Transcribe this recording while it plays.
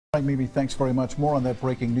Right, Mimi, thanks very much. More on that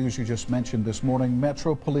breaking news you just mentioned this morning.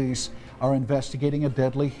 Metro Police are investigating a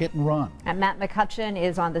deadly hit and run. And Matt McCutcheon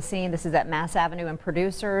is on the scene. This is at Mass Avenue and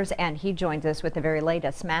Producers, and he joins us with the very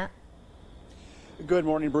latest. Matt? Good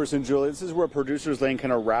morning, Bruce and Julie. This is where Producers Lane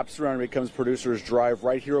kind of wraps around and becomes Producers Drive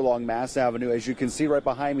right here along Mass Avenue. As you can see right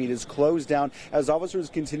behind me, it is closed down as officers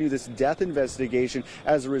continue this death investigation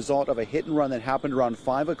as a result of a hit and run that happened around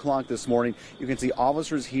 5 o'clock this morning. You can see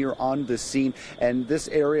officers here on the scene, and this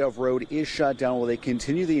area of road is shut down while they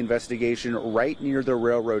continue the investigation right near the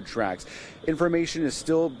railroad tracks. Information is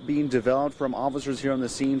still being developed from officers here on the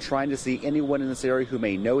scene, trying to see anyone in this area who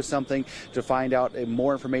may know something, to find out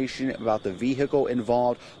more information about the vehicle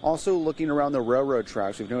involved. Also looking around the railroad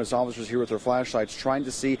tracks, we've noticed officers here with their flashlights trying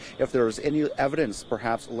to see if there was any evidence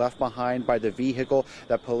perhaps left behind by the vehicle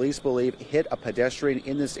that police believe hit a pedestrian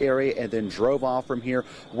in this area and then drove off from here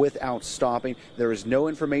without stopping. There is no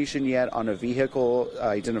information yet on a vehicle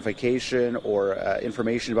identification or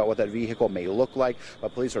information about what that vehicle may look like,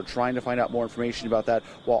 but police are trying to find out more information about that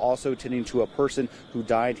while also tending to a person who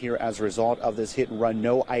died here as a result of this hit and run.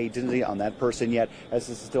 No identity on that person yet, as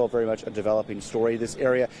this is still very much a developing story. This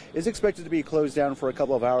area is expected to be closed down for a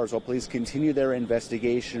couple of hours while police continue their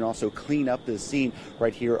investigation and also clean up the scene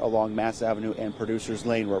right here along Mass Avenue and Producers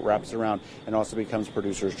Lane, where it wraps around and also becomes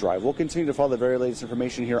Producers Drive. We'll continue to follow the very latest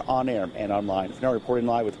information here on air and online. Now reporting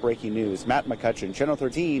live with breaking news, Matt McCutcheon, Channel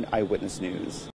 13 Eyewitness News.